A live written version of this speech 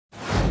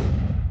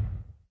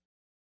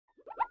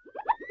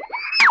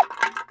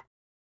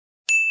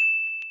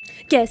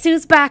Guess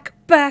who's back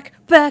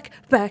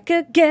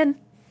again?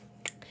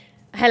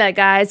 Hello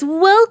guys,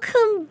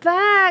 welcome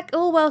back,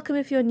 or welcome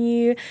if you're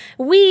new.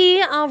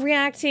 We are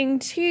reacting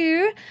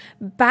to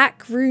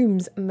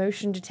Backrooms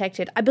Motion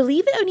Detected. I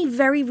believe it only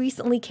very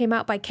recently came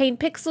out by Kane.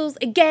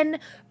 Again,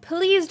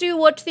 please do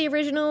watch the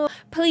original.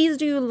 Please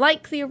do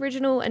like the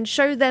original and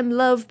show them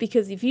love,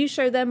 because if you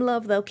show them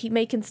love, they'll keep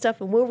making stuff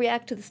and we'll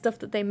react to the stuff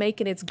that they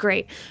make, and it's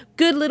great.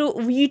 Good little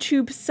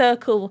YouTube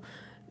circle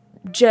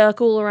jerk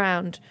all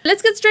around.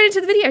 Let's get straight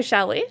into the video,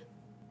 shall we?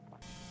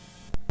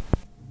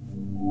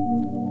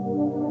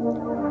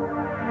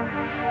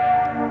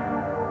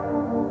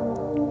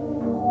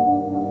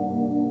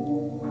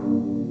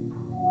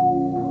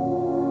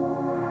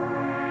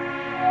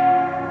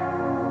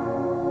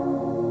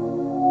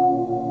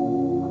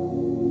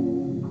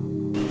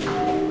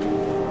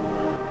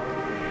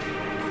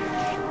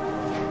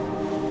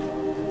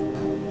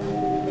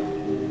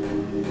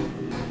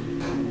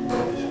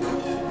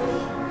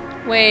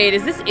 Wait,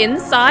 is this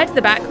inside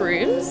the back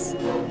rooms?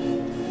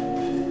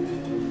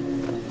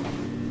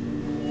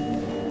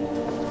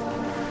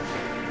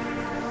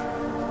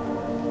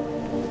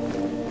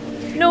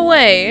 No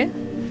way.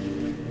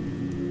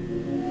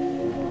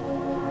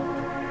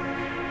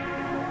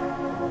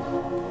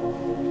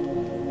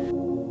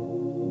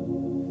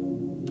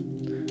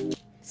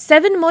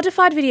 Seven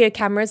modified video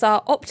cameras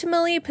are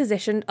optimally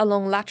positioned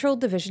along lateral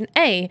division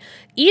A.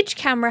 Each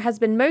camera has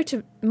been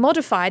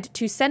modified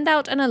to send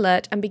out an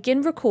alert and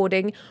begin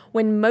recording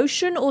when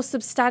motion or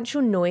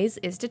substantial noise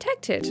is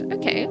detected.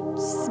 Okay,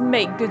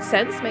 make good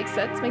sense, makes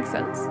sense.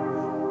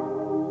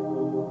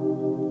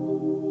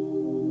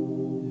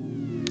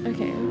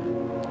 Okay.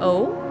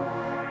 Oh.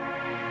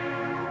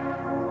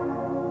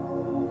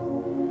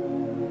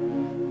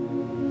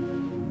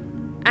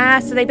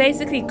 Ah, so they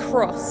basically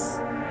cross.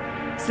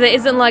 So there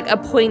isn't like a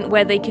point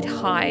where they could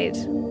hide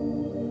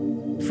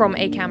from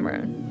a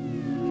camera.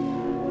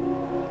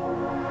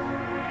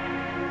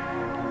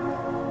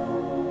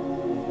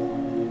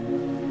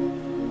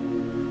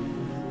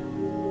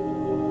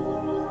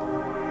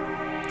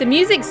 The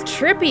music's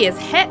trippy as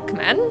heck,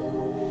 man.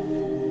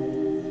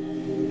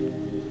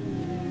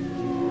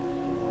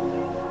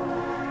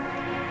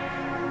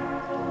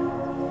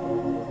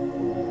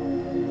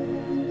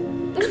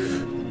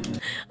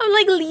 I'm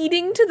like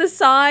leaning to the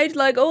side,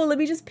 like, oh, let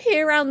me just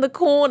peer around the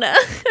corner.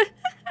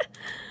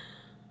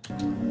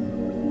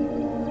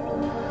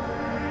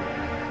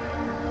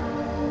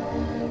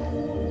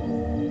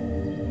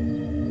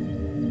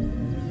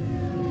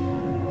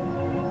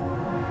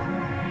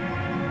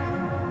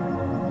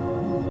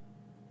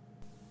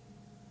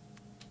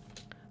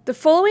 The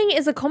following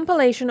is a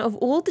compilation of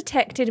all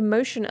detected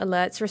motion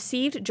alerts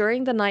received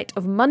during the night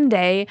of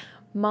Monday,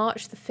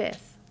 March the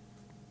 5th.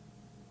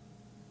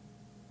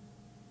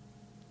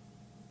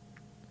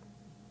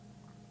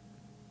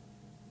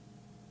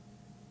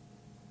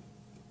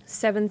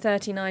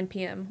 7:39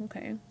 p.m.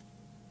 Okay.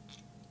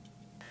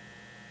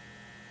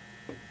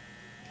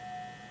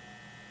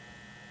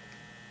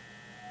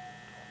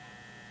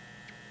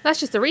 That's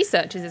just the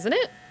researchers, isn't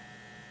it?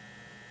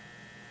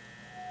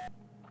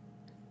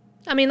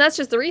 I mean, that's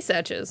just the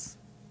researchers.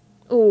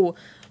 Oh,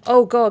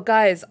 oh god,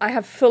 guys, I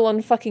have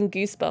full-on fucking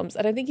goosebumps.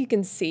 I don't think you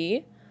can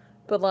see,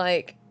 but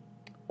like,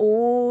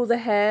 all the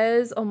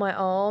hairs on my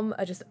arm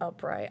are just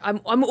upright.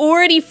 I'm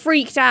already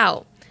freaked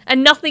out,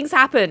 and nothing's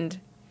happened.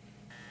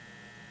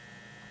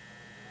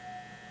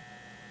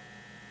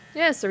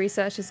 Yes, the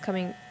research is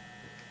coming.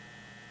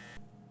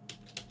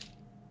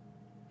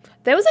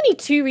 There was only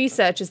 2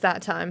 researchers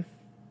that time.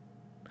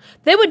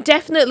 There were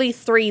definitely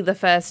 3 the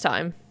first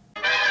time.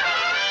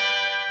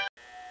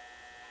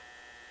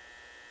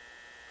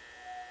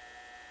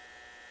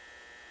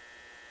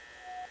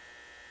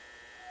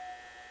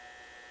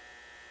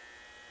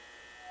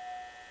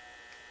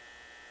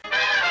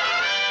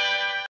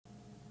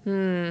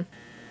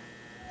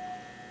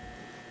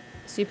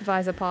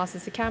 Supervisor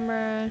passes the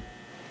camera.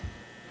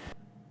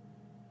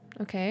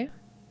 Okay.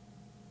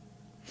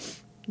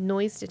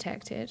 Noise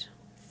detected.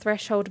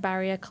 Threshold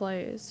barrier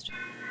closed.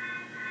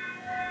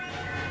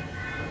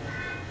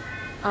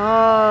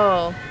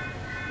 Oh.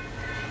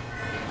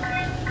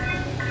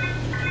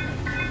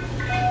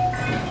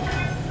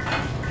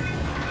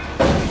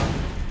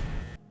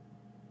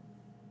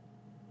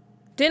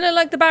 Didn't look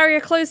like the barrier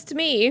closed to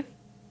me.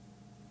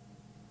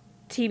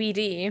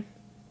 TBD.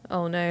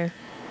 Oh no.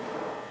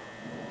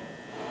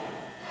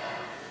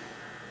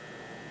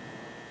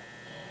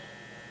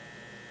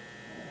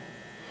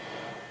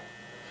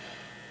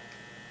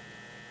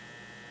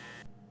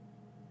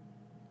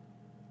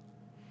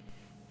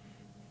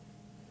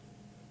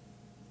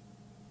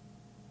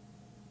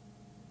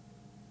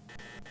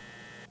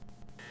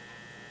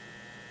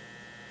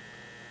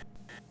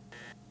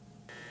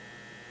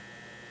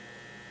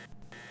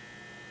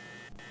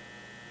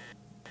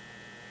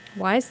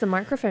 Why is the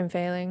microphone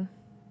failing?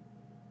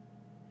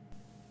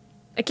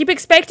 I keep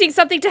expecting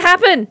something to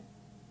happen!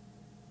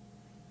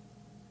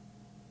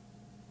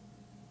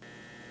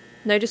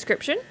 No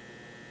description?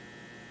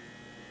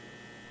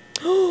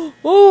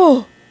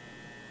 Oh!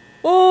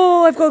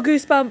 Oh, I've got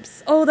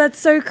goosebumps. Oh, that's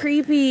so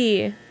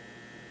creepy.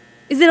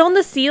 Is it on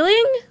the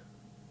ceiling?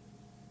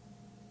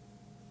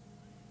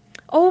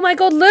 Oh my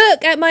god,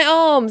 look at my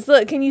arms.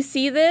 Look, can you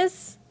see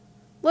this?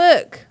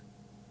 Look.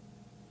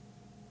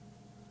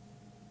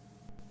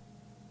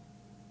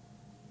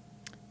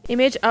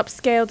 Image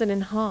upscaled and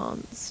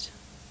enhanced.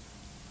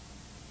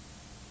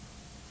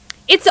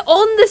 It's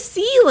on the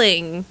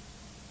ceiling.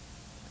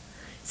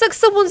 It's like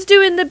someone's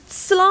doing the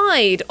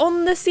slide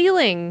on the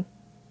ceiling.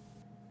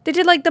 They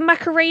did like the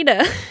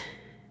Macarena.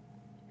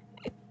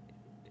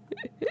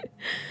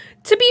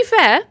 To be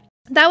fair,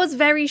 that was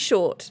very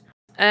short.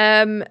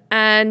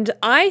 And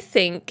I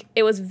think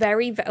it was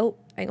very, oh,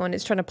 hang on,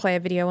 it's trying to play a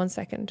video, 1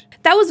 second.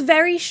 That was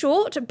very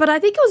short, but I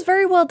think it was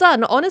very well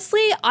done.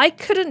 Honestly, I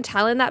couldn't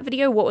tell in that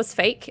video what was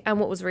fake and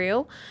what was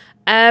real.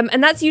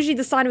 And that's usually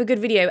the sign of a good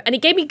video. And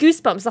it gave me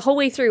goosebumps the whole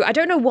way through. I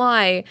don't know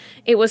why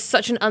it was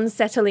such an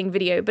unsettling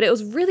video, but it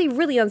was really,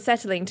 really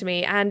unsettling to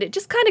me. And it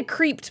just kind of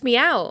creeped me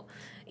out.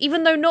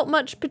 Even though not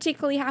much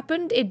particularly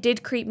happened, it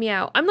did creep me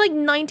out. I'm like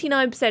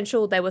 99%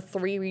 sure there were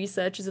 3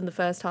 researchers in the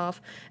first half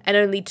and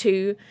only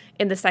 2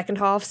 in the second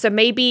half. So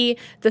maybe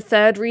the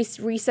third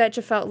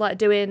researcher felt like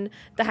doing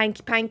the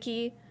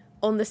hanky-panky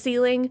on the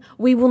ceiling.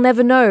 We will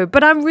never know.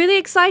 But I'm really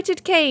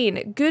excited,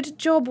 Kane. Good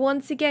job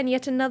once again.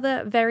 Yet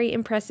another very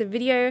impressive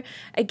video.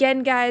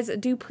 Again, guys,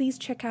 do please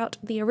check out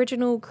the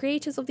original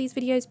creators of these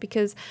videos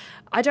because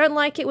I don't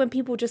like it when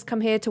people just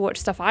come here to watch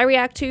stuff I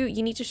react to.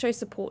 You need to show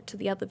support to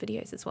the other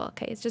videos as well,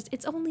 okay?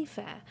 It's only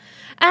fair.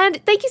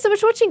 And thank you so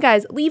much for watching,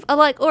 guys. Leave a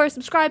like or a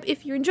subscribe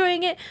if you're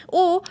enjoying it,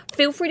 or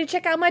feel free to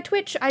check out my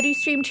Twitch. I do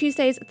stream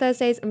Tuesdays,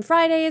 Thursdays, and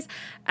Fridays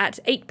at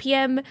 8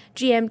 PM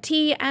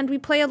GMT, and we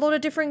play a lot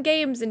of different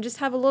games and just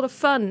have a lot of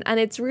fun, and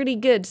it's really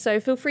good. So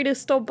feel free to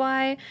stop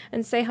by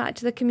and say hi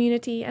to the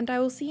community, and I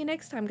will see you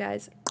next time,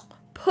 guys.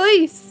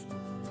 Peace!